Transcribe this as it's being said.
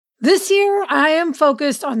This year, I am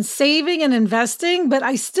focused on saving and investing, but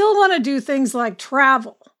I still want to do things like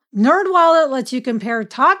travel. NerdWallet lets you compare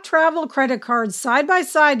top travel credit cards side by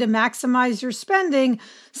side to maximize your spending,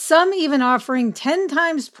 some even offering 10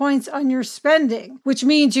 times points on your spending, which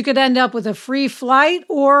means you could end up with a free flight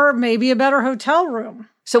or maybe a better hotel room.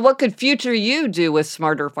 So what could future you do with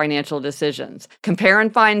smarter financial decisions? Compare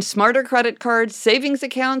and find smarter credit cards, savings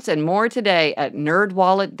accounts, and more today at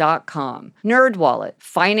nerdwallet.com. NerdWallet,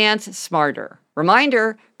 finance smarter.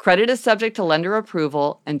 Reminder, credit is subject to lender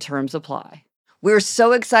approval and terms apply. We're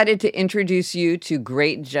so excited to introduce you to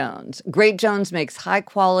Great Jones. Great Jones makes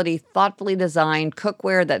high-quality, thoughtfully designed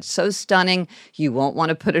cookware that's so stunning you won't want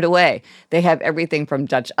to put it away. They have everything from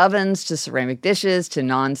Dutch ovens to ceramic dishes to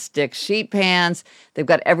non-stick sheet pans. They've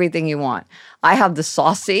got everything you want. I have the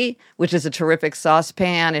Saucy, which is a terrific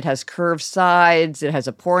saucepan. It has curved sides, it has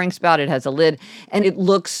a pouring spout, it has a lid, and it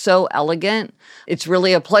looks so elegant. It's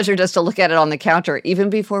really a pleasure just to look at it on the counter, even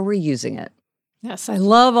before we're using it. Yes, I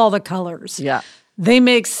love all the colors. Yeah. They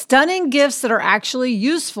make stunning gifts that are actually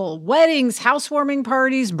useful. Weddings, housewarming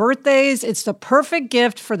parties, birthdays. It's the perfect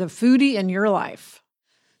gift for the foodie in your life.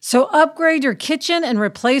 So upgrade your kitchen and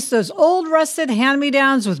replace those old rusted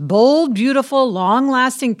hand-me-downs with bold, beautiful,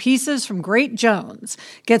 long-lasting pieces from Great Jones.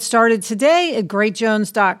 Get started today at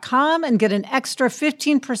greatjones.com and get an extra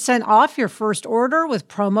 15% off your first order with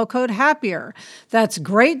promo code HAPPIER. That's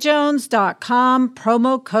greatjones.com,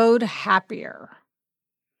 promo code HAPPIER.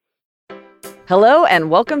 Hello and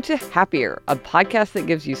welcome to Happier, a podcast that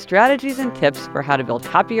gives you strategies and tips for how to build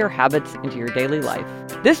happier habits into your daily life.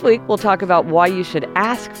 This week, we'll talk about why you should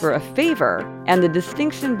ask for a favor and the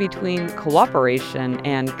distinction between cooperation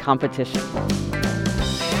and competition.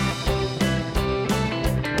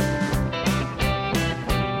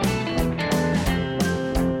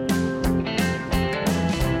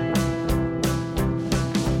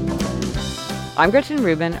 I'm Gretchen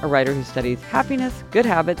Rubin, a writer who studies happiness, good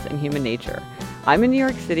habits, and human nature. I'm in New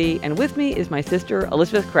York City, and with me is my sister,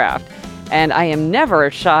 Elizabeth Craft, and I am never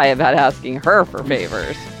shy about asking her for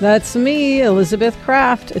favors. That's me, Elizabeth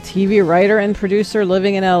Craft, a TV writer and producer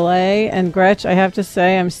living in LA. And Gretch, I have to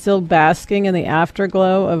say, I'm still basking in the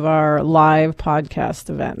afterglow of our live podcast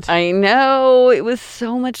event. I know. It was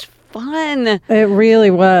so much fun. It really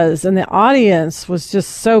was. And the audience was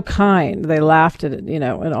just so kind. They laughed at it, in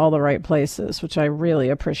all the right places, which I really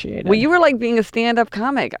appreciated. Well, you were like being a stand-up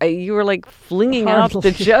comic. You were like flinging out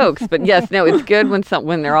Hardly. the jokes. But yes, no, it's good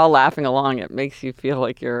when they're all laughing along. It makes you feel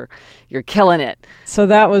like you're killing it. So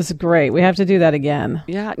that was great. We have to do that again.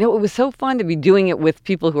 Yeah. No, it was so fun to be doing it with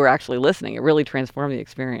people who are actually listening. It really transformed the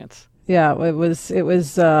experience. Yeah, it was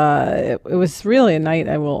really a night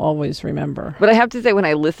I will always remember. But I have to say, when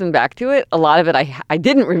I listened back to it, a lot of it I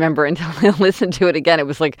didn't remember until I listened to it again. It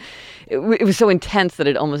was like, it was so intense that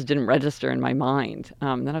it almost didn't register in my mind.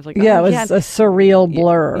 Then I was like, yeah, it was a surreal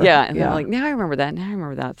blur. Yeah, and then I'm like, now I remember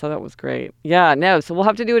that. So that was great. Yeah, no, so we'll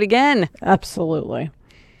have to do it again. Absolutely.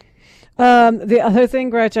 The other thing,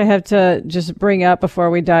 Gretch, I have to just bring up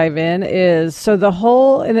before we dive in is, so the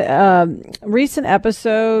whole recent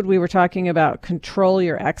episode, we were talking about control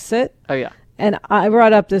your exit. Oh, yeah. And I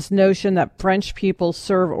brought up this notion that French people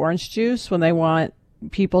serve orange juice when they want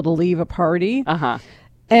people to leave a party. Uh-huh.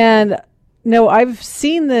 And no, I've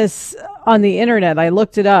seen this on the internet. I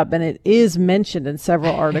looked it up, and it is mentioned in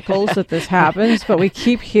several articles that this happens. But we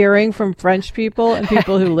keep hearing from French people and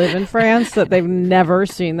people who live in France that they've never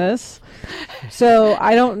seen this. So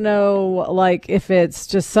I don't know, like, if it's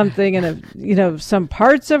just something in some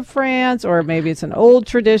parts of France, or maybe it's an old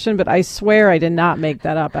tradition. But I swear I did not make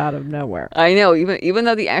that up out of nowhere. I know, even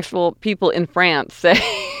though the actual people in France say.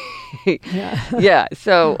 Yeah.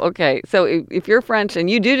 So, okay. So if you're French and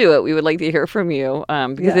you do it, we would like to hear from you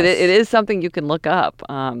because Yes. it is something you can look up.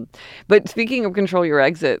 But speaking of control your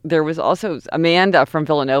exit, there was also Amanda from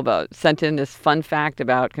Villanova sent in this fun fact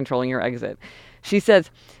about controlling your exit. She says,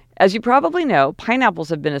 as you probably know, pineapples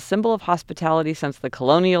have been a symbol of hospitality since the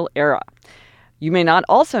colonial era. You may not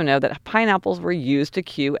also know that pineapples were used to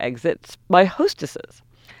cue exits by hostesses.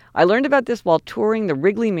 I learned about this while touring the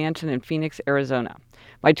Wrigley Mansion in Phoenix, Arizona.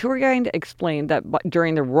 My tour guide explained that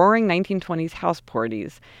during the roaring 1920s house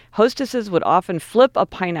parties, hostesses would often flip a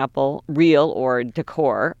pineapple, real or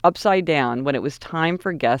decor, upside down when it was time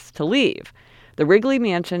for guests to leave. The Wrigley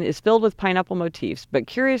Mansion is filled with pineapple motifs, but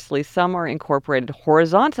curiously, some are incorporated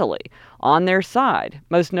horizontally on their side,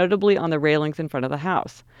 most notably on the railings in front of the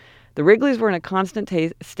house. The Wrigleys were in a constant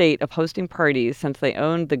state of hosting parties since they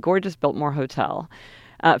owned the gorgeous Biltmore Hotel.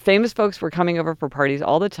 Famous folks were coming over for parties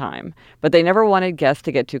all the time, but they never wanted guests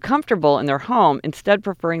to get too comfortable in their home, instead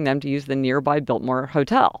preferring them to use the nearby Biltmore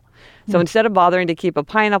Hotel. So instead of bothering to keep a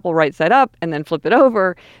pineapple right side up and then flip it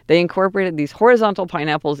over, they incorporated these horizontal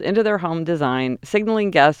pineapples into their home design,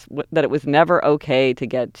 signaling guests that it was never okay to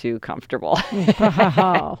get too comfortable.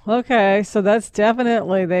 Wow. Okay. So that's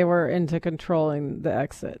definitely, they were into controlling the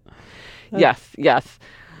exit. Yes.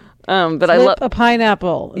 But flip I love a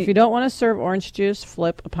pineapple. If you don't want to serve orange juice,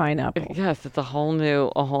 flip a pineapple. Yes, it's a whole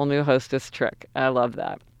new hostess trick. I love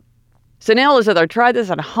that. So now, Elizabeth, our try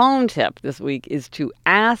this at home tip this week is to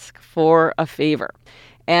ask for a favor.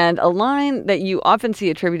 And a line that you often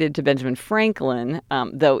see attributed to Benjamin Franklin,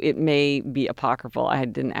 though it may be apocryphal, I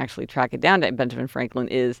didn't actually track it down to Benjamin Franklin,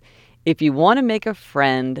 is if you want to make a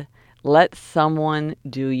friend, let someone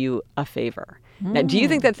do you a favor. Now, do you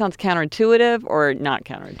think that sounds counterintuitive or not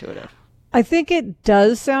counterintuitive? I think it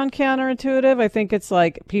does sound counterintuitive. I think it's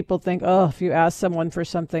like people think, oh, if you ask someone for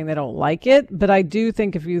something, they don't like it. But I do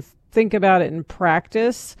think if you think about it in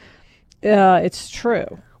practice, it's true.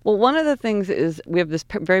 Well, one of the things is we have this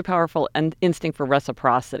very powerful instinct for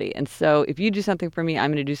reciprocity. And so if you do something for me, I'm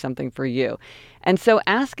going to do something for you. And so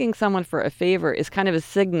asking someone for a favor is kind of a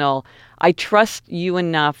signal, I trust you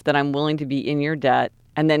enough that I'm willing to be in your debt.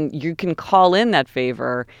 And then you can call in that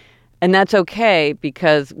favor. And that's okay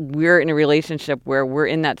because we're in a relationship where we're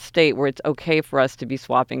in that state where it's okay for us to be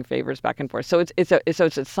swapping favors back and forth. So it's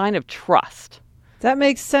a sign of trust. That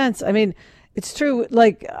makes sense. I mean, it's true.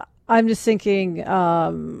 Like, I'm just thinking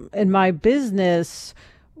in my business,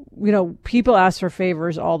 people ask for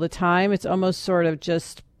favors all the time. It's almost sort of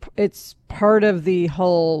just, it's part of the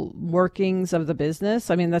whole workings of the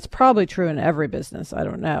business. I mean, that's probably true in every business. I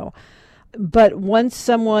don't know. But once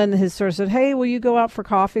someone has sort of said, hey, will you go out for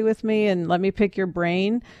coffee with me and let me pick your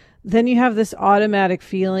brain? Then you have this automatic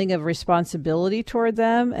feeling of responsibility toward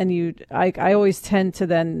them. And I always tend to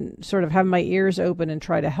then sort of have my ears open and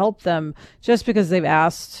try to help them just because they've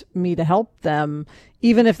asked me to help them.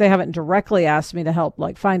 Even if they haven't directly asked me to help,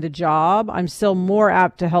 like find a job, I'm still more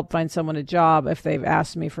apt to help find someone a job if they've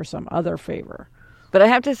asked me for some other favor. But I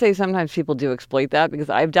have to say sometimes people do exploit that because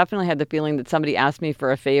I've definitely had the feeling that somebody asked me for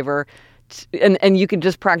a favor and you can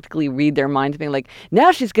just practically read their minds being like,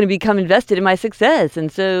 now she's going to become invested in my success. And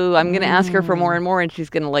so I'm going to ask her for more and more and she's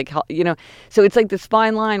going to like, so it's like this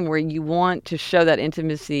fine line where you want to show that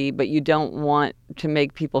intimacy, but you don't want to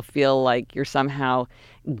make people feel like you're somehow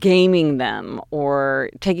gaming them or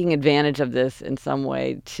taking advantage of this in some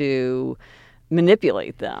way to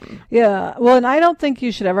manipulate them. Yeah. Well, and I don't think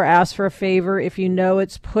you should ever ask for a favor if you know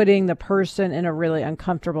it's putting the person in a really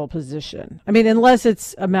uncomfortable position. I mean, unless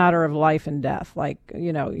it's a matter of life and death, like,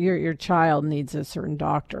 your child needs a certain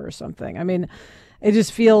doctor or something. I mean, it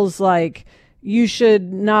just feels like you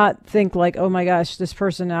should not think like, oh my gosh, this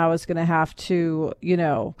person now is going to have to,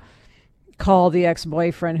 call the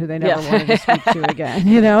ex-boyfriend who they never wanted to speak to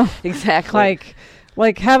again, Exactly.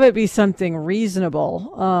 Like have it be something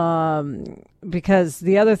reasonable. Because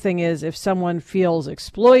the other thing is if someone feels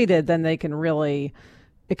exploited, then it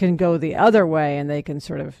can go the other way and they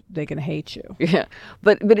can hate you. Yeah.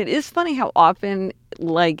 But it is funny how often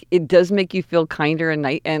like it does make you feel kinder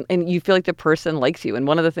and you feel like the person likes you. And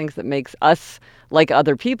one of the things that makes us like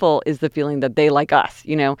other people is the feeling that they like us,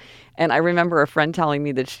 And I remember a friend telling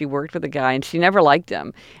me that she worked with a guy and she never liked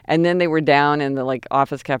him. And then they were down in the like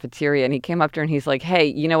office cafeteria and he came up to her and he's like, hey,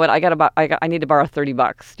 you know what? I need to borrow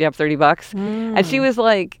 $30. Do you have $30? And she was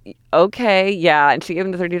like, okay, yeah. And she gave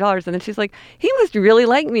him the $30. And then she's like, he must really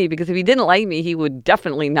like me because if he didn't like me, he would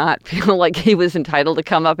definitely not feel like he was entitled to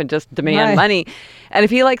come up and just demand money. And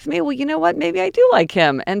if he likes me, well, you know what? Maybe I do like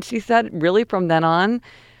him. And she said, really, from then on,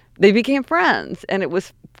 they became friends. And it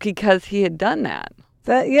was because he had done that.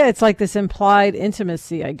 It's like this implied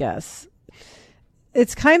intimacy, I guess.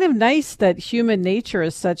 It's kind of nice that human nature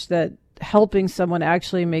is such that helping someone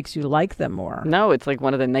actually makes you like them more. No, it's like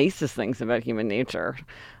one of the nicest things about human nature.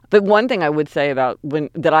 But one thing I would say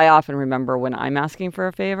that I often remember when I'm asking for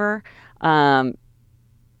a favor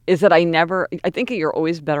is that I think that you're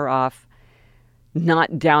always better off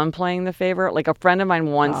not downplaying the favor. Like a friend of mine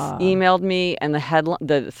once emailed me and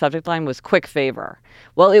the subject line was quick favor.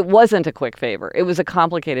 Well, it wasn't a quick favor. It was a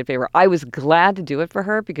complicated favor. I was glad to do it for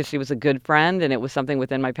her because she was a good friend and it was something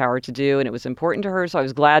within my power to do and it was important to her. So I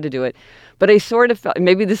was glad to do it. But I sort of felt,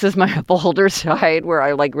 maybe this is my beholder side where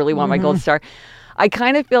I like really want my gold star. I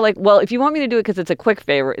kind of feel like, well, if you want me to do it because it's a quick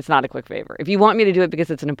favor, it's not a quick favor. If you want me to do it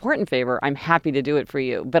because it's an important favor, I'm happy to do it for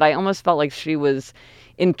you. But I almost felt like she was,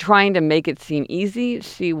 in trying to make it seem easy,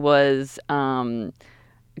 she was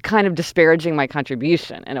kind of disparaging my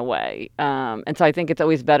contribution in a way. And so I think it's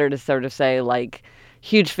always better to sort of say, like,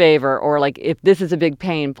 huge favor, or like, if this is a big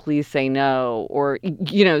pain, please say no, or,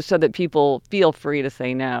 so that people feel free to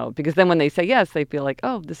say no. Because then when they say yes, they feel like,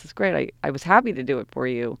 oh, this is great. I was happy to do it for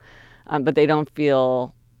you. But they don't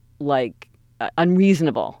feel like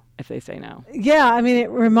unreasonable if they say no. Yeah, I mean,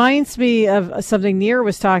 it reminds me of something Nir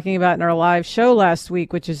was talking about in our live show last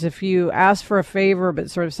week, which is if you ask for a favor,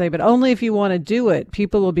 but sort of say, but only if you want to do it,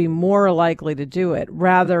 people will be more likely to do it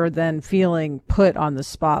rather than feeling put on the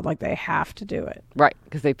spot like they have to do it. Right,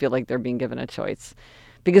 because they feel like they're being given a choice.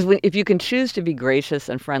 Because if you can choose to be gracious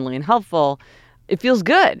and friendly and helpful, it feels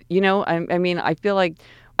good. I mean, I feel like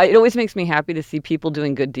it always makes me happy to see people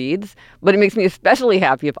doing good deeds, but it makes me especially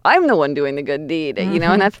happy if I'm the one doing the good deed, and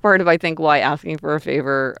that's part of, I think, why asking for a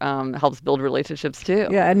favor helps build relationships too.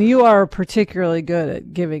 Yeah, and you are particularly good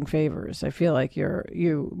at giving favors. I feel like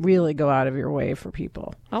you really go out of your way for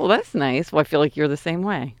people. Oh, well, that's nice. Well, I feel like you're the same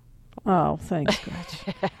way. Oh, thanks,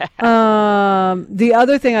 Gretchen. The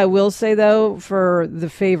other thing I will say, though, for the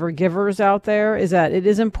favor givers out there is that it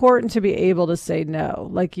is important to be able to say no.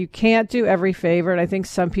 Like, you can't do every favor. And I think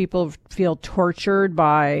some people feel tortured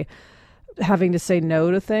by having to say no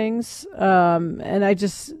to things. And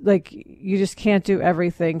you just can't do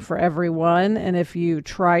everything for everyone. And if you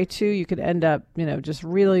try to, you could end up, just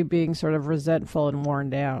really being sort of resentful and worn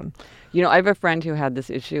down. I have a friend who had this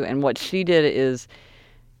issue, and what she did is,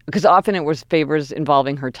 because often it was favors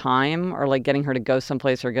involving her time, or like getting her to go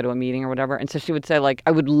someplace or go to a meeting or whatever. And so she would say, like,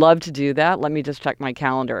 I would love to do that. Let me just check my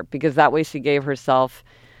calendar. Because that way she gave herself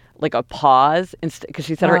like a pause, because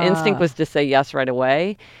she said her instinct was to say yes right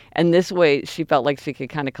away. And this way she felt like she could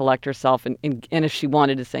kind of collect herself and if she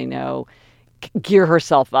wanted to say no, gear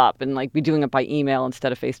herself up and like be doing it by email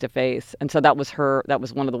instead of face to face. And so that was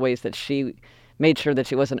one of the ways that she made sure that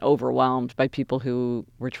she wasn't overwhelmed by people who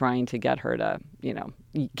were trying to get her to,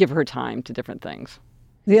 give her time to different things.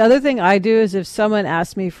 The other thing I do is if someone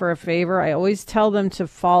asks me for a favor, I always tell them to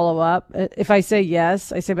follow up. If I say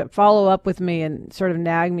yes, I say, but follow up with me and sort of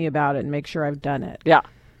nag me about it and make sure I've done it. Yeah.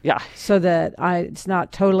 Yeah. So that it's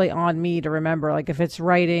not totally on me to remember. Like if it's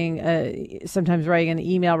sometimes writing an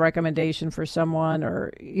email recommendation for someone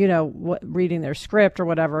or, reading their script or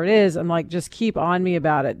whatever it is, I'm like, just keep on me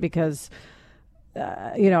about it because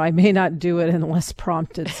I may not do it unless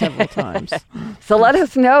prompted several times. So let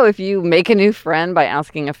us know if you make a new friend by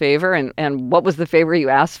asking a favor and what was the favor you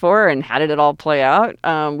asked for and how did it all play out?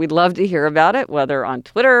 We'd love to hear about it, whether on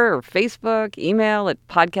Twitter or Facebook, email at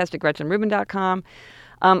podcast@GretchenRubin.com.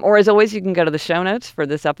 Or as always, you can go to the show notes for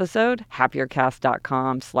this episode,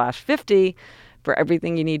 happiercast.com/50 for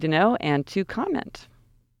everything you need to know and to comment.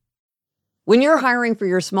 When you're hiring for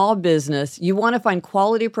your small business, you want to find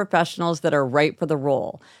quality professionals that are right for the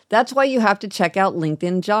role. That's why you have to check out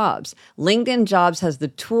LinkedIn Jobs. LinkedIn Jobs has the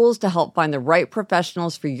tools to help find the right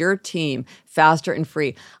professionals for your team faster and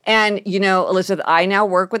free. And, Elizabeth, I now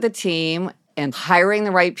work with a team, and hiring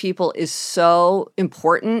the right people is so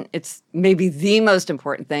important. It's maybe the most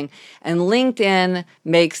important thing. And LinkedIn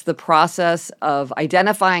makes the process of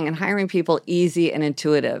identifying and hiring people easy and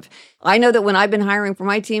intuitive. I know that when I've been hiring for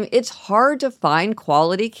my team, it's hard to find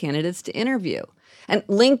quality candidates to interview. And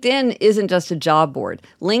LinkedIn isn't just a job board.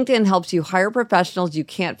 LinkedIn helps you hire professionals you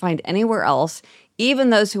can't find anywhere else, even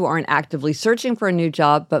those who aren't actively searching for a new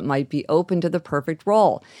job but might be open to the perfect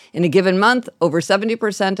role. In a given month, over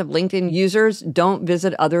 70% of LinkedIn users don't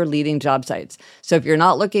visit other leading job sites. So if you're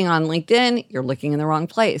not looking on LinkedIn, you're looking in the wrong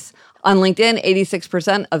place. On LinkedIn,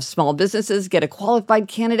 86% of small businesses get a qualified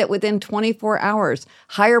candidate within 24 hours.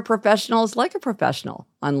 Hire professionals like a professional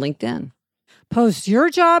on LinkedIn. Post your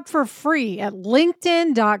job for free at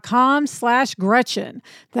linkedin.com/Gretchen.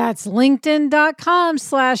 That's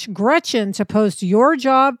linkedin.com/Gretchen to post your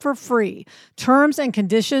job for free. Terms and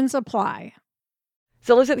conditions apply.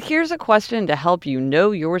 So listen, here's a question to help you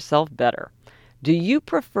know yourself better. Do you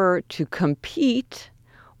prefer to compete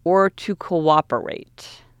or to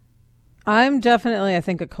cooperate? I'm definitely, I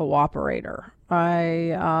think, a cooperator.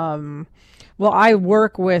 I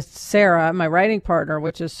work with Sarah, my writing partner,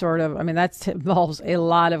 which is that involves a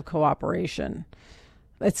lot of cooperation.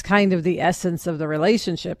 It's kind of the essence of the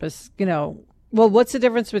relationship is, what's the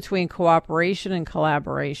difference between cooperation and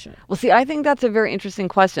collaboration? Well, see, I think that's a very interesting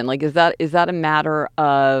question. Like, is that a matter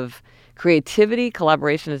of creativity?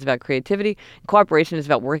 Collaboration is about creativity. Cooperation is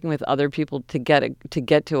about working with other people to get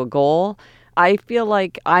to a goal. I feel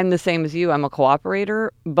like I'm the same as you. I'm a cooperator,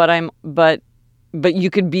 but you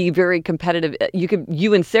could be very competitive.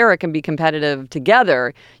 You and Sarah can be competitive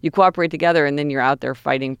together. You cooperate together, and then you're out there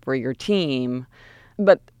fighting for your team.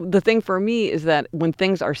 But the thing for me is that when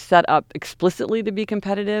things are set up explicitly to be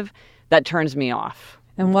competitive, that turns me off.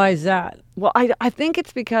 And why is that? Well, I think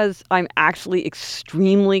it's because I'm actually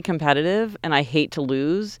extremely competitive and I hate to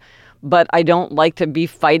lose, but I don't like to be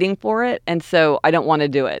fighting for it. And so I don't want to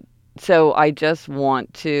do it. So I just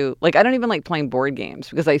want to, like, I don't even like playing board games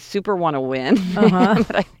because I super want to win.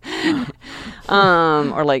 But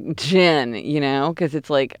or like gin, because it's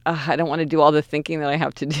like, I don't want to do all the thinking that I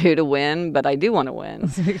have to do to win, but I do want to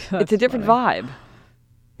win. It's a different vibe.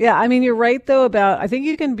 Yeah, I mean, you're right, though, I think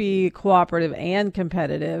you can be cooperative and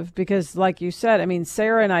competitive because, like you said, I mean,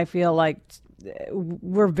 Sarah and I feel like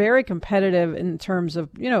we're very competitive in terms of,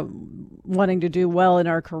 wanting to do well in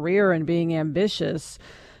our career and being ambitious.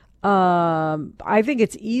 I think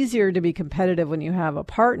it's easier to be competitive when you have a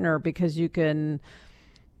partner because you can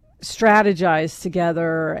strategize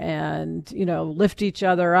together and, lift each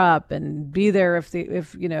other up and be there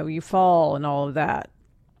if you fall and all of that.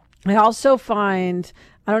 I also find,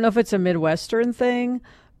 I don't know if it's a Midwestern thing,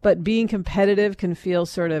 but being competitive can feel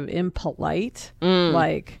sort of impolite.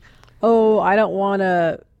 Like, oh, I don't want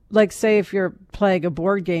to, like, say if you're playing a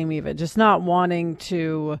board game even, just not wanting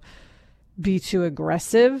to be too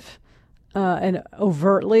aggressive and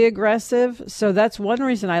overtly aggressive. So that's one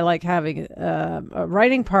reason I like having a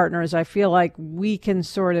writing partner is I feel like we can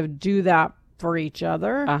sort of do that for each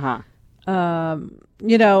other. And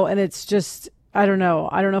it's just, I don't know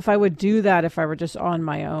if I would do that if I were just on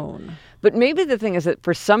my own. But maybe the thing is that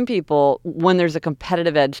for some people, when there's a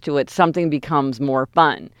competitive edge to it, something becomes more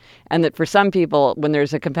fun. And that for some people, when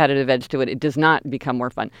there's a competitive edge to it, it does not become more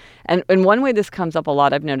fun. And one way this comes up a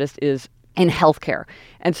lot, I've noticed, is in healthcare.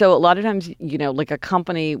 And so a lot of times, like a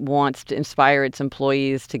company wants to inspire its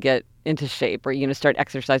employees to get into shape or, start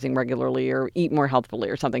exercising regularly or eat more healthfully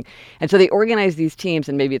or something. And so they organize these teams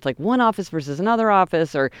and maybe it's like one office versus another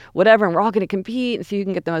office or whatever. And we're all going to compete and see who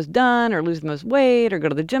can get the most done or lose the most weight or go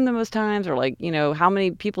to the gym the most times or like, how many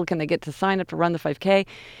people can they get to sign up to run the 5K?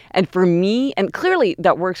 And for me, and clearly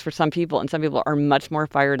that works for some people and some people are much more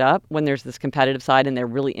fired up when there's this competitive side and they're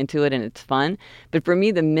really into it and it's fun. But for me,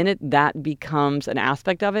 the minute that becomes an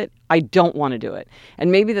aspect of it, I don't want to do it.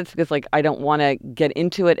 And maybe that's because like I don't want to get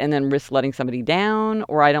into it and then risk letting somebody down,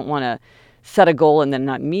 or I don't want to set a goal and then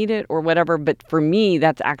not meet it or whatever. But for me,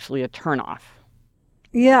 that's actually a turnoff.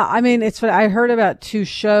 Yeah, I mean, it's what I heard about two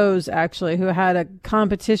shows actually who had a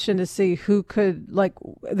competition to see who could, like,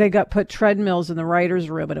 they got put treadmills in the writer's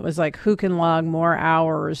room and it was like who can log more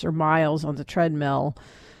hours or miles on the treadmill.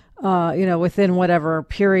 Within whatever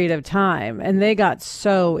period of time. And they got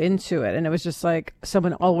so into it. And it was just like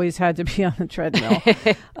someone always had to be on the treadmill.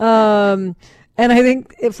 And I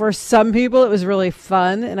think for some people, it was really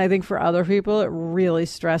fun. And I think for other people, it really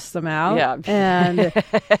stressed them out. Yeah. And,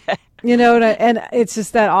 and it's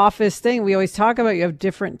just that office thing. We always talk about you have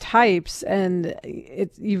different types. And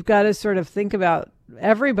you've got to sort of think about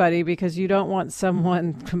everybody because you don't want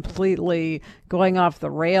someone completely going off the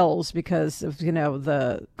rails because of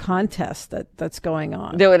the contest that's going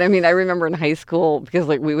on. No, and I mean I remember in high school because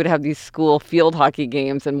like we would have these school field hockey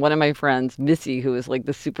games and one of my friends, Missy, who was like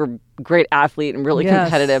the super great athlete and really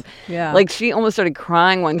competitive, like she almost started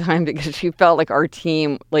crying one time because she felt like our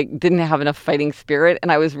team like didn't have enough fighting spirit,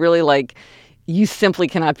 and I was really like, you simply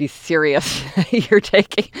cannot be serious. You're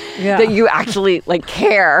taking that you actually like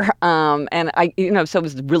care. And I, so it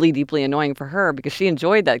was really deeply annoying for her because she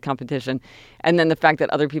enjoyed that competition. And then the fact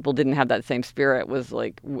that other people didn't have that same spirit was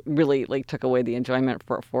like really like took away the enjoyment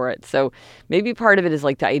for it. So maybe part of it is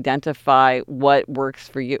like to identify what works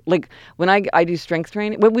for you. Like when I do strength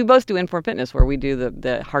training, well, we both do Inform Fitness where we do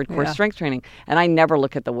the hardcore strength training, and I never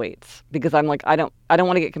look at the weights because I'm like, I don't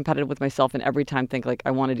want to get competitive with myself and every time think like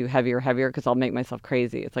I want to do heavier because I'll make myself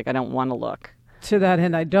crazy. It's like I don't want to look. To that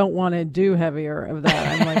end, I don't want to do heavier of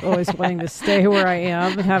that. I'm like always wanting to stay where I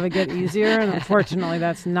am and have it get easier. And unfortunately,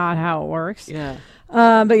 that's not how it works. Yeah.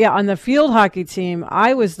 But yeah, on the field hockey team,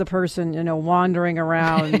 I was the person, wandering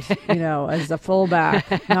around, as the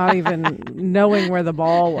fullback, not even knowing where the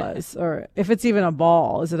ball was or if it's even a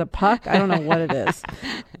ball. Is it a puck? I don't know what it is.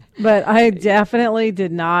 But I definitely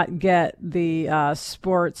did not get the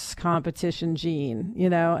sports competition gene,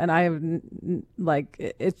 and I have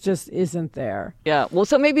it just isn't there. Yeah. Well,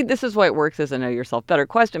 so maybe this is why it works as a know yourself better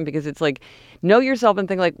question, because it's like know yourself and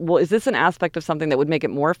think like, well, is this an aspect of something that would make it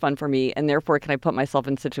more fun for me? And therefore, can I put myself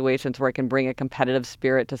in situations where I can bring a competitive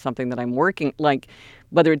spirit to something that I'm working, like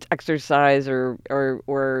whether it's exercise or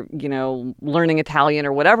learning Italian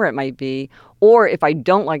or whatever it might be. Or if I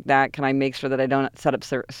don't like that, can I make sure that I don't set up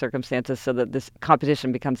circumstances so that this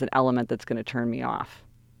competition becomes an element that's going to turn me off?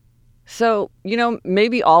 So,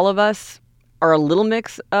 maybe all of us are a little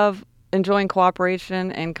mix of enjoying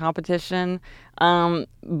cooperation and competition.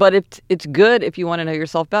 But it's good if you want to know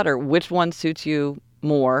yourself better. Which one suits you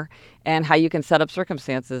more, and how you can set up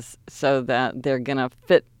circumstances so that they're going to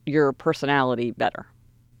fit your personality better.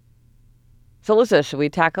 So, Alyssa, should we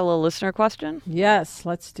tackle a listener question? Yes,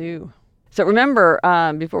 let's do. So remember,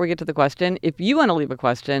 before we get to the question, if you want to leave a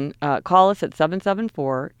question, call us at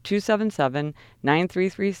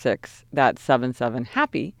 774-277-9336. That's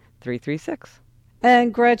 77-HAPPY-336.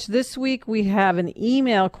 And Gretch, this week we have an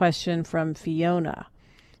email question from Fiona.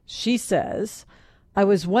 She says, I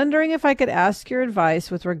was wondering if I could ask your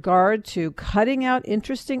advice with regard to cutting out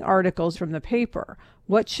interesting articles from the paper.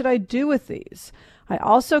 What should I do with these? I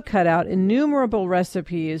also cut out innumerable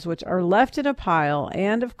recipes which are left in a pile,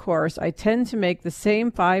 and of course, I tend to make the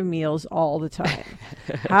same 5 meals all the time.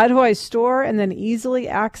 How do I store and then easily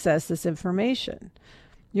access this information?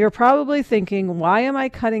 You're probably thinking, why am I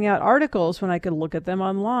cutting out articles when I could look at them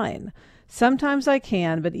online? Sometimes I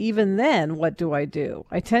can, but even then, what do? I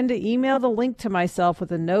tend to email the link to myself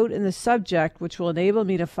with a note in the subject, which will enable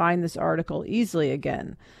me to find this article easily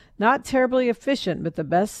again. Not terribly efficient, but the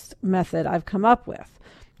best method I've come up with.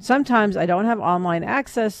 Sometimes I don't have online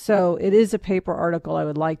access, so it is a paper article I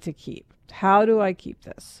would like to keep. How do I keep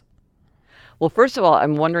this? Well, first of all,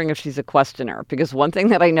 I'm wondering if she's a questioner, because one thing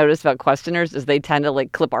that I noticed about questioners is they tend to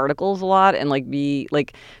clip articles a lot and be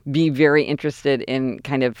very interested in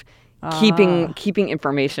kind of keeping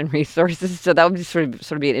information resources. So that would be sort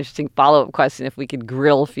of be an interesting follow-up question if we could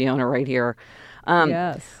grill Fiona right here.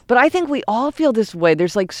 Yes. But I think we all feel this way.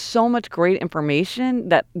 There's so much great information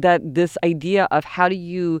that this idea of how do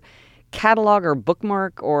you catalog or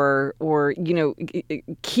bookmark or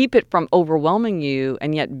keep it from overwhelming you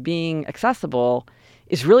and yet being accessible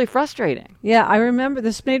is really frustrating. Yeah, I remember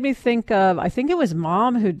this made me think of, I think it was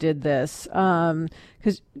Mom who did this,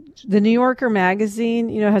 because the New Yorker magazine,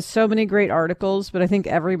 has so many great articles, but I think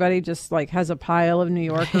everybody just has a pile of New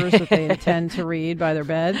Yorkers that they intend to read by their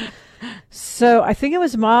bed. So I think it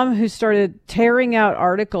was Mom who started tearing out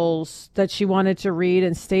articles that she wanted to read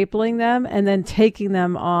and stapling them and then taking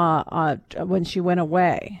them when she went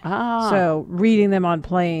away. So reading them on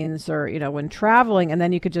planes or, when traveling, and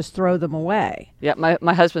then you could just throw them away. Yeah,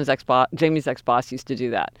 my husband's Jamie's ex-boss used to do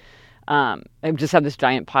that. I just have this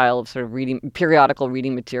giant pile of sort of periodical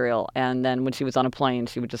reading material. And then when she was on a plane,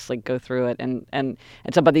 she would just go through it. And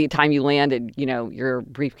so by the time you landed, your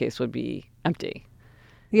briefcase would be empty.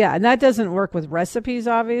 Yeah, and that doesn't work with recipes,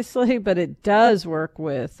 obviously, but it does work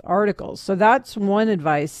with articles. So that's one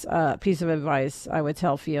piece of advice I would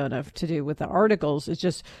tell Fiona to do with the articles is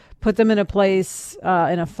just put them in a place,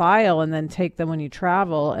 in a file, and then take them when you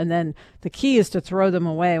travel. And then the key is to throw them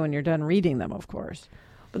away when you're done reading them, of course.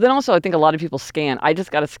 But then also, I think a lot of people scan. I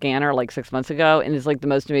just got a scanner 6 months ago, and it's the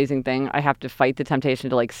most amazing thing. I have to fight the temptation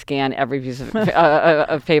to scan every piece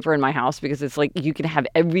of paper in my house because it's you can have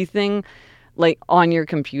everything on your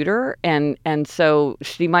computer, and so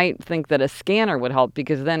she might think that a scanner would help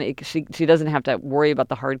because then she doesn't have to worry about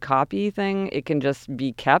the hard copy thing. It can just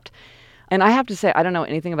be kept. And I have to say, I don't know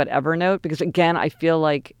anything about Evernote because, again, I feel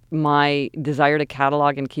like my desire to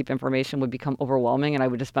catalog and keep information would become overwhelming, and I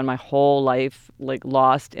would just spend my whole life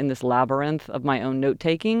lost in this labyrinth of my own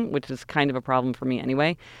note-taking, which is kind of a problem for me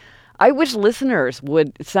anyway. I wish listeners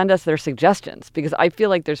would send us their suggestions because I feel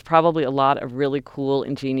like there's probably a lot of really cool,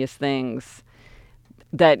 ingenious things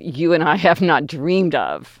that you and I have not dreamed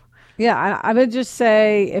of. Yeah, I would just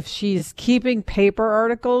say if she's keeping paper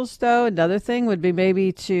articles, though, another thing would be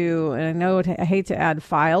maybe and I know I hate to add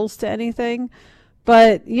files to anything,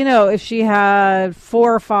 but, if she had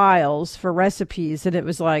 4 files for recipes and it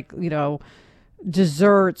was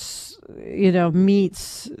desserts,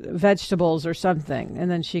 meats, vegetables or something, and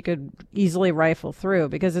then she could easily rifle through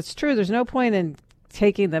because it's true. There's no point in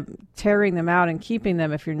tearing them out and keeping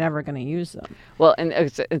them if you're never going to use them. Well, and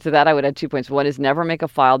to that I would add 2 points. One is never make a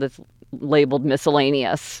file that's labeled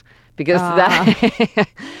miscellaneous because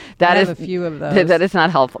that is a few of those. That is not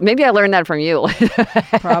helpful. Maybe I learned that from you.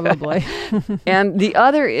 Probably. And the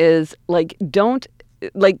other is don't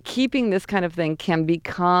keeping this kind of thing can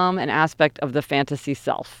become an aspect of the fantasy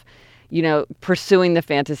self, pursuing the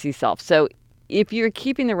fantasy self. So if you're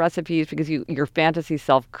keeping the recipes because your fantasy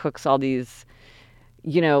self cooks all these,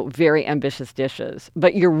 very ambitious dishes,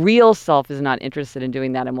 but your real self is not interested in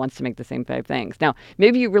doing that and wants to make the same 5 things. Now,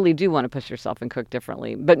 maybe you really do want to push yourself and cook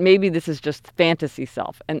differently, but maybe this is just fantasy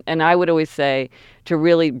self. And I would always say to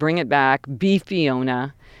really bring it back, be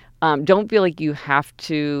Fiona. Don't feel like you have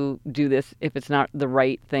to do this if it's not the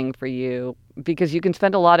right thing for you, because you can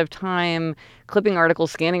spend a lot of time clipping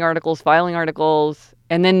articles, scanning articles, filing articles,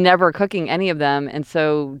 and then never cooking any of them. And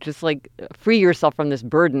so just free yourself from this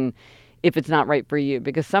burden if it's not right for you.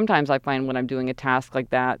 Because sometimes I find when I'm doing a task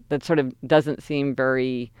like that sort of doesn't seem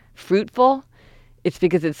very fruitful, it's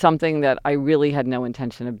because it's something that I really had no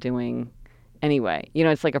intention of doing anyway.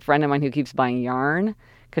 It's like a friend of mine who keeps buying yarn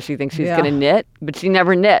because she thinks she's going to knit, but she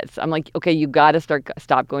never knits. I'm like, okay, you got to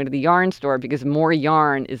stop going to the yarn store because more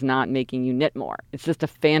yarn is not making you knit more. It's just a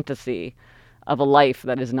fantasy of a life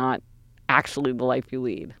that is not actually the life you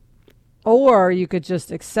lead. Or you could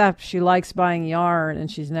just accept she likes buying yarn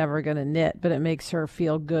and she's never going to knit, but it makes her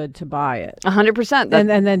feel good to buy it. 100%.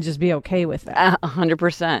 And then just be okay with that.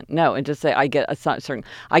 100%. No, and just say, I get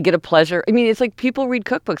a pleasure. I mean, it's like people read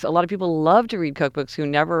cookbooks. A lot of people love to read cookbooks who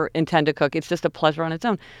never intend to cook. It's just a pleasure on its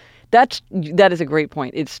own. That is a great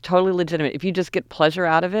point. It's totally legitimate. If you just get pleasure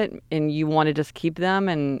out of it and you want to just keep them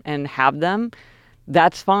and have them,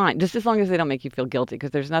 that's fine, just as long as they don't make you feel guilty,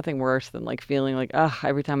 because there's nothing worse than like feeling like,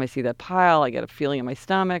 every time I see that pile, I get a feeling in my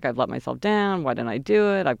stomach. I've let myself down. Why didn't I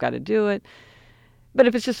do it? I've got to do it. But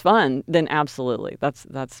if it's just fun, then absolutely, that's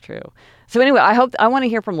true. So anyway, I want to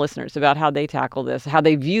hear from listeners about how they tackle this, how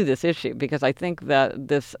they view this issue, because I think that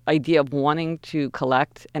this idea of wanting to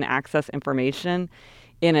collect and access information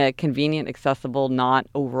in a convenient, accessible, not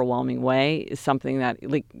overwhelming way is something that,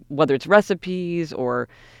 like, whether it's recipes or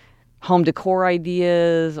home decor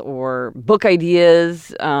ideas or book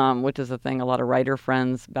ideas, which is a thing a lot of writer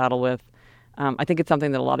friends battle with. I think it's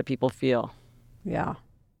something that a lot of people feel. Yeah.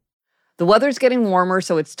 The weather's getting warmer,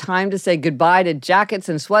 so it's time to say goodbye to jackets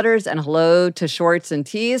and sweaters and hello to shorts and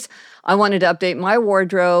tees. I wanted to update my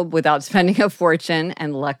wardrobe without spending a fortune,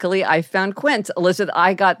 and luckily I found Quince. Elizabeth,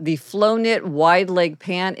 I got the Flow Knit wide leg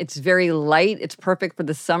pant. It's very light. It's perfect for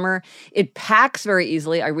the summer. It packs very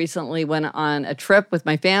easily. I recently went on a trip with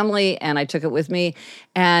my family, and I took it with me,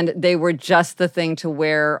 and they were just the thing to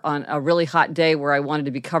wear on a really hot day where I wanted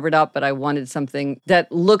to be covered up, but I wanted something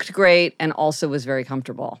that looked great and also was very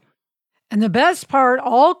comfortable. And the best part,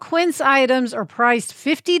 all Quince items are priced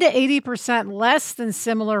 50 to 80% less than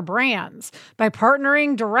similar brands. By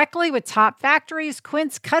partnering directly with top factories,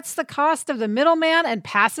 Quince cuts the cost of the middleman and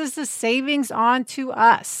passes the savings on to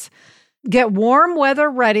us. Get warm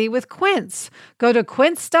weather ready with Quince. Go to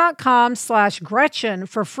quince.com/Gretchen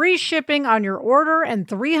for free shipping on your order and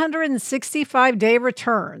 365-day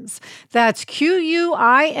returns. That's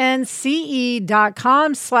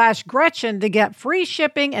QUINCE.com/Gretchen to get free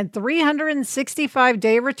shipping and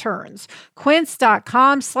 365-day returns.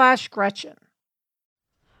 Quince.com/Gretchen.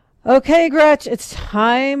 Okay, Gretch, it's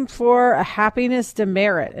time for a happiness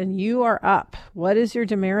demerit, and you are up. What is your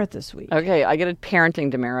demerit this week? Okay, I get a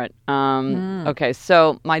parenting demerit. Okay,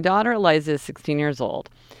 so my daughter Eliza is 16 years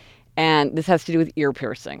old, and this has to do with ear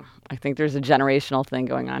piercing. I think there's a generational thing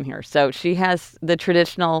going on here. So she has the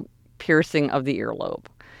traditional piercing of the earlobe.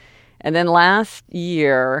 And then last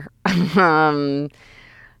year,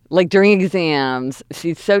 like during exams,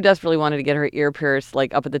 she so desperately wanted to get her ear pierced,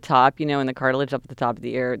 like up at the top, in the cartilage up at the top of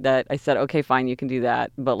the ear, that I said, okay, fine, you can do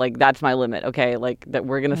that. But like, that's my limit. Okay. Like that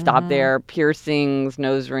we're going to stop there. Piercings,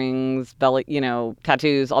 nose rings, belly,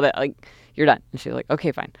 tattoos, all that. Like, you're done. And she was like,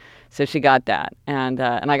 okay, fine. So she got that. And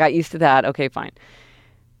I got used to that. Okay, fine.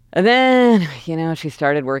 And then, she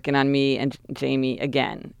started working on me and Jamie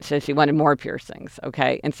again. So she wanted more piercings.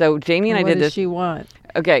 Okay. And so Jamie and I did this. What did she want?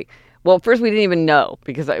 Okay. Well, first we didn't even know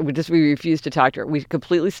because we refused to talk to her. We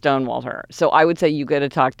completely stonewalled her. So I would say, you got to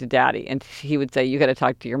talk to daddy. And he would say, you got to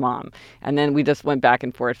talk to your mom. And then we just went back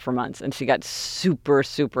and forth for months. And she got super,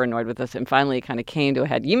 super annoyed with us. And finally it kind of came to a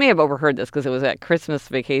head. You may have overheard this because it was at Christmas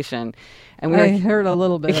vacation. And I heard a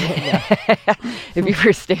little bit of it, yeah. If you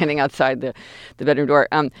were standing outside the bedroom door.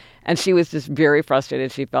 And she was just very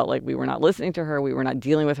frustrated. She felt like we were not listening to her. We were not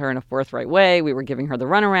dealing with her in a forthright way. We were giving her the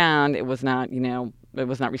runaround. It was not, it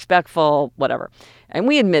was not respectful, whatever. And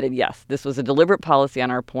we admitted, yes, this was a deliberate policy on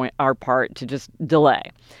our part to just delay.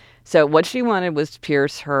 So what she wanted was to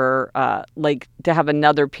pierce her, to have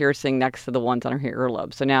another piercing next to the ones on her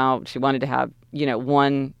earlobe. So now she wanted to have,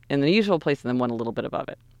 one in the usual place and then one a little bit above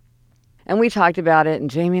it. And we talked about it,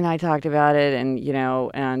 and Jamie and I talked about it, and,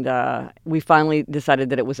 we finally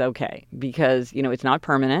decided that it was okay because, it's not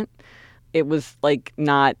permanent. It was like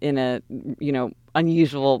not in a,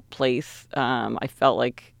 unusual place. I felt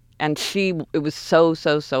like, and it was so,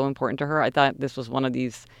 so, so important to her. I thought this is one of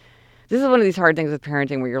these hard things with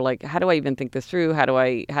parenting where you're like, how do I even think this through? How do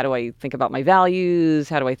I think about my values?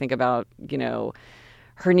 How do I think about,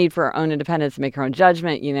 her need for her own independence to make her own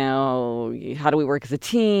judgment? How do we work as a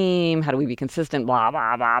team? How do we be consistent? Blah,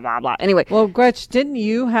 blah, blah, blah, blah. Anyway. Well, Gretch, didn't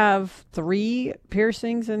you have 3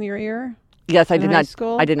 piercings in your ear? Yes, I did not.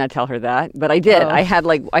 School? I did not tell her that, but I did. Oh. I had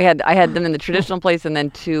them in the traditional place and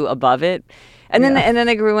then 2 above it, and then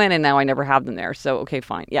they grew in, and now I never have them there. So okay,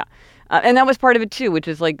 fine, yeah. And that was part of it too, which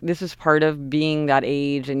is like, this is part of being that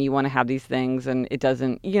age and you want to have these things and it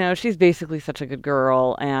doesn't, she's basically such a good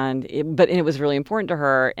girl and it was really important to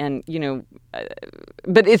her. And,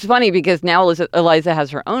 but it's funny because now Eliza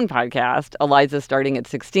has her own podcast, Eliza Starting at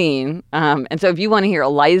 16. And so if you want to hear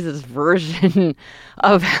Eliza's version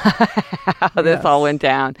of how this all went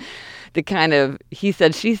down, the kind of he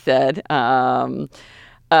said, she said,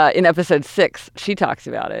 in episode 6, she talks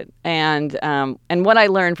about it. And what I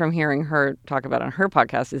learned from hearing her talk about it on her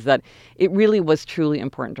podcast is that it really was truly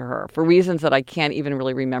important to her for reasons that I can't even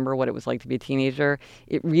really remember what it was like to be a teenager.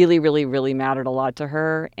 It really, really, really mattered a lot to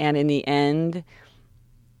her. And in the end,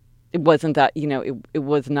 it wasn't that, it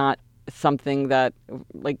was not something that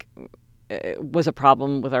was a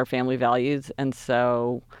problem with our family values. And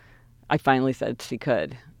so I finally said she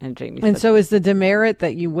could. And Jamie And said, so is the demerit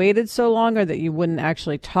that you waited so long or that you wouldn't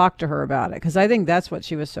actually talk to her about it? Because I think that's what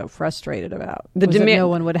she was so frustrated about. That no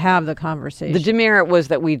one would have the conversation. The demerit was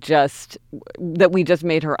that we just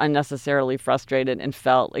made her unnecessarily frustrated and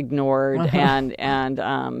felt ignored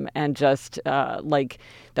and just like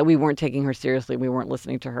that we weren't taking her seriously. We weren't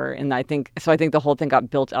listening to her. And I think the whole thing got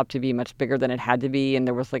built up to be much bigger than it had to be. And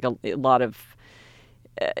there was like a lot of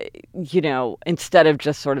instead of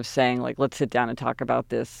just sort of saying like, let's sit down and talk about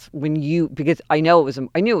this because I knew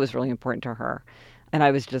it was really important to her. And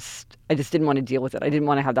I just didn't want to deal with it. I didn't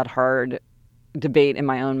want to have that hard debate in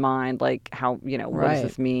my own mind. Like how, what does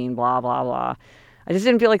this mean? Blah, blah, blah. I just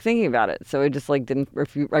didn't feel like thinking about it. So I just I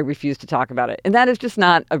refused to talk about it. And that is just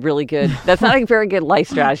not that's not a very good life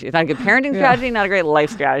strategy. It's not a good parenting strategy, not a great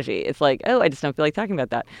life strategy. It's like, I just don't feel like talking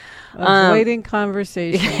about that. Avoiding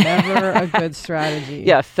conversation, never a good strategy.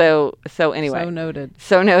 Yeah. So anyway.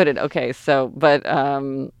 So noted. Okay. So, but,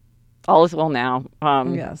 all is well now.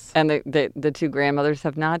 Yes. And the two grandmothers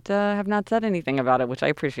have not said anything about it, which I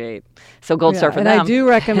appreciate. So gold star for and them. I do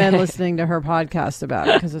recommend listening to her podcast about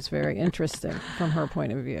it because it's very interesting from her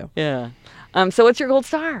point of view. Yeah. So what's your gold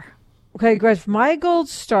star? Okay, Greg, my gold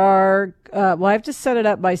star, I have to set it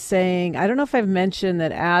up by saying, I don't know if I've mentioned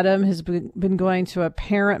that Adam has been going to a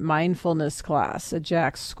parent mindfulness class at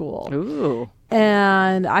Jack's school. Ooh.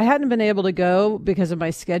 And I hadn't been able to go because of my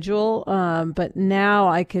schedule, but now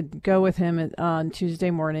I could go with him on Tuesday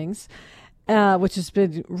mornings, which has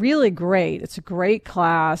been really great. It's a great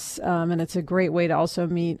class, and it's a great way to also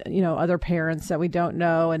meet, other parents that we don't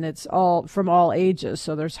know, and it's all from all ages.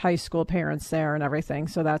 So there's high school parents there and everything,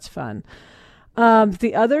 so that's fun.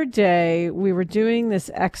 The other day, we were doing this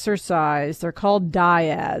exercise. They're called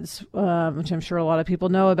dyads, which I'm sure a lot of people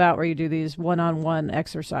know about, where you do these one-on-one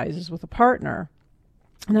exercises with a partner.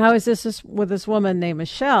 And I was with this woman named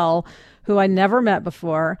Michelle, who I never met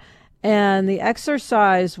before. And the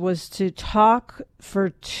exercise was to talk for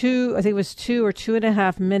 2 or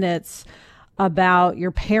 2.5 minutes about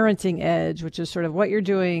your parenting edge, which is sort of what you're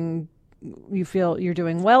doing, you feel you're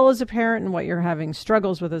doing well as a parent and what you're having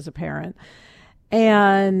struggles with as a parent.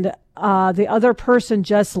 And the other person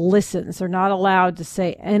just listens. They're not allowed to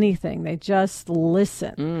say anything. They just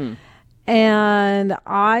listen. And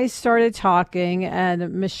I started talking,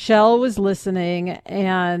 and Michelle was listening,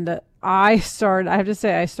 and I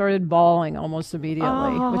started bawling almost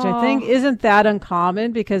immediately, which I think isn't that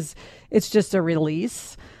uncommon because it's just a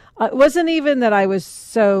release. It wasn't even that I was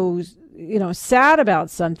so, sad about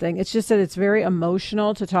something. It's just that it's very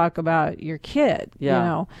emotional to talk about your kid,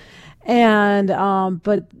 And,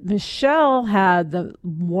 but Michelle had the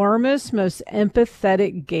warmest, most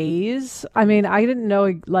empathetic gaze. I mean, I didn't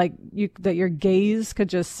know that your gaze could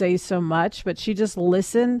just say so much, but she just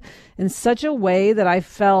listened in such a way that I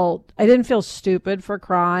didn't feel stupid for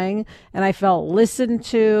crying, and I felt listened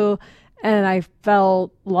to, and I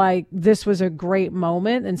felt like this was a great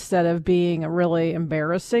moment instead of being a really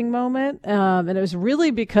embarrassing moment. And it was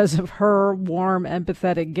really because of her warm,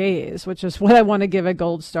 empathetic gaze, which is what I want to give a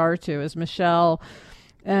gold star to, is Michelle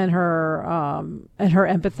and her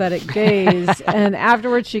empathetic gaze. And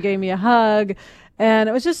afterwards, she gave me a hug. And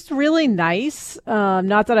it was just really nice.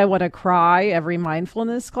 Not that I want to cry every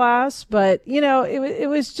mindfulness class, but,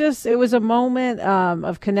 it was a moment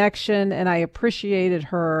of connection, and I appreciated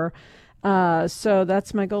her. So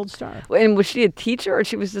that's my gold star. And was she a teacher, or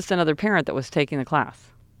she was just another parent that was taking the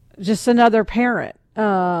class? Just another parent.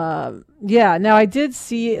 Yeah. Now I did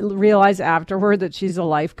realize afterward that she's a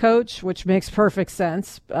life coach, which makes perfect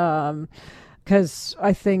sense. Because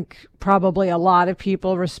I think probably a lot of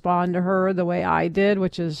people respond to her the way I did,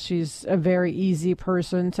 which is she's a very easy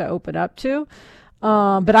person to open up to.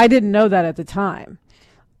 But I didn't know that at the time.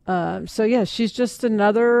 So yeah, she's just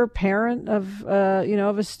another parent of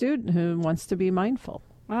a student who wants to be mindful.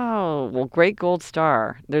 Oh, well, great gold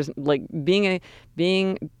star. There's like being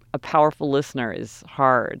a powerful listener is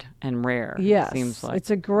hard and rare. Yes, it seems like. It's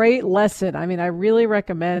a great lesson. I mean, I really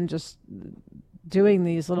recommend just doing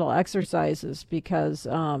these little exercises because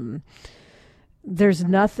there's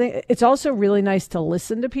nothing. It's also really nice to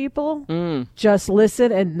listen to people. Just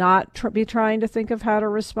listen and not be trying to think of how to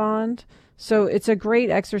respond. So it's a great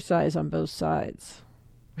exercise on both sides.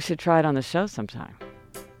 We should try it on the show sometime.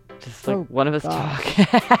 Just like one of us talk.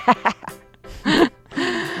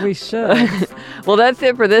 We should. Well, that's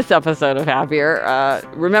it for this episode of Happier.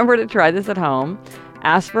 Remember to try this at home.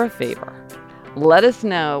 Ask for a favor. Let us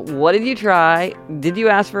know, what did you try? Did you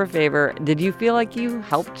ask for a favor? Did you feel like you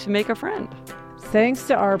helped to make a friend? Thanks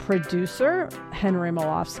to our producer, Henry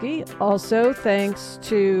Malofsky. Also, thanks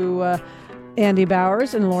to Andy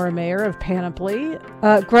Bowers and Laura Mayer of Panoply.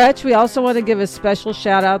 Gretch, we also want to give a special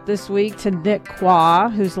shout out this week to Nick Qua,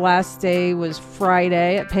 whose last day was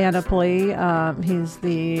Friday at Panoply. He's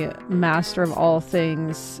the master of all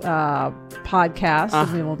things podcasts,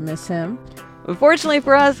 and we will miss him. Fortunately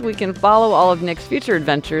for us, we can follow all of Nick's future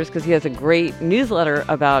adventures because he has a great newsletter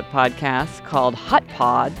about podcasts called Hot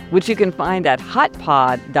Pod, which you can find at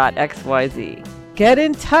hotpod.xyz. Get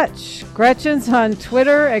in touch. Gretchen's on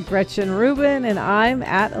Twitter at Gretchen Rubin, and I'm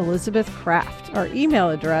at Elizabeth Kraft. Our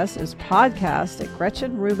email address is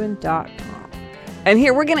podcast@gretchenrubin.com. And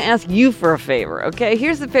here, we're going to ask you for a favor, okay?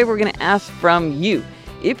 Here's the favor we're going to ask from you.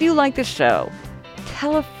 If you like the show,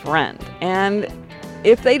 tell a friend. And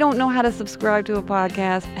if they don't know how to subscribe to a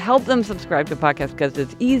podcast, help them subscribe to a podcast because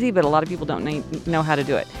it's easy, but a lot of people don't know how to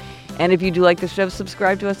do it. And if you do like the show,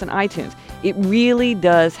 subscribe to us on iTunes. It really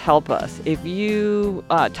does help us. If you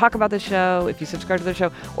talk about the show, if you subscribe to the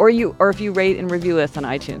show, or if you rate and review us on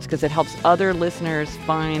iTunes, because it helps other listeners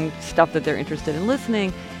find stuff that they're interested in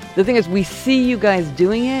listening. The thing is, we see you guys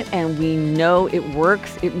doing it, and we know it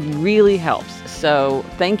works. It really helps. So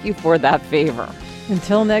thank you for that favor.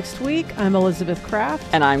 Until next week, I'm Elizabeth Kraft.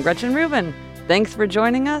 And I'm Gretchen Rubin. Thanks for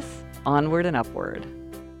joining us. Onward and upward.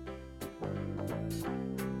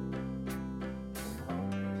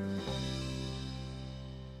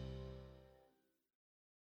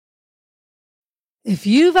 If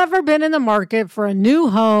you've ever been in the market for a new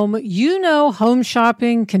home, you know home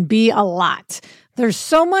shopping can be a lot. There's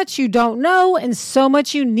so much you don't know and so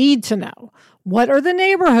much you need to know. What are the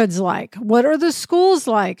neighborhoods like? What are the schools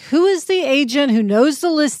like? Who is the agent who knows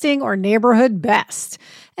the listing or neighborhood best?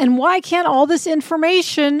 And why can't all this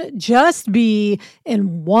information just be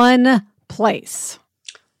in one place?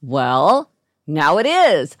 Well, now it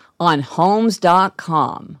is on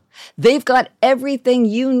Homes.com. They've got everything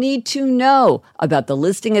you need to know about the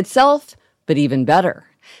listing itself, but even better.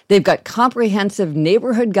 They've got comprehensive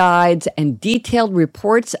neighborhood guides and detailed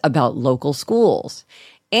reports about local schools.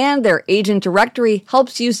 And their agent directory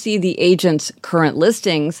helps you see the agent's current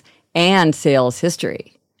listings and sales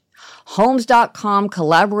history. Homes.com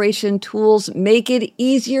collaboration tools make it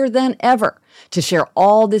easier than ever to share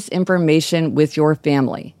all this information with your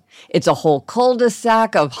family. It's a whole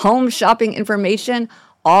cul-de-sac of home shopping information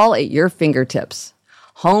all at your fingertips.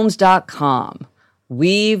 Homes.com.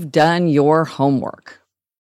 We've done your homework.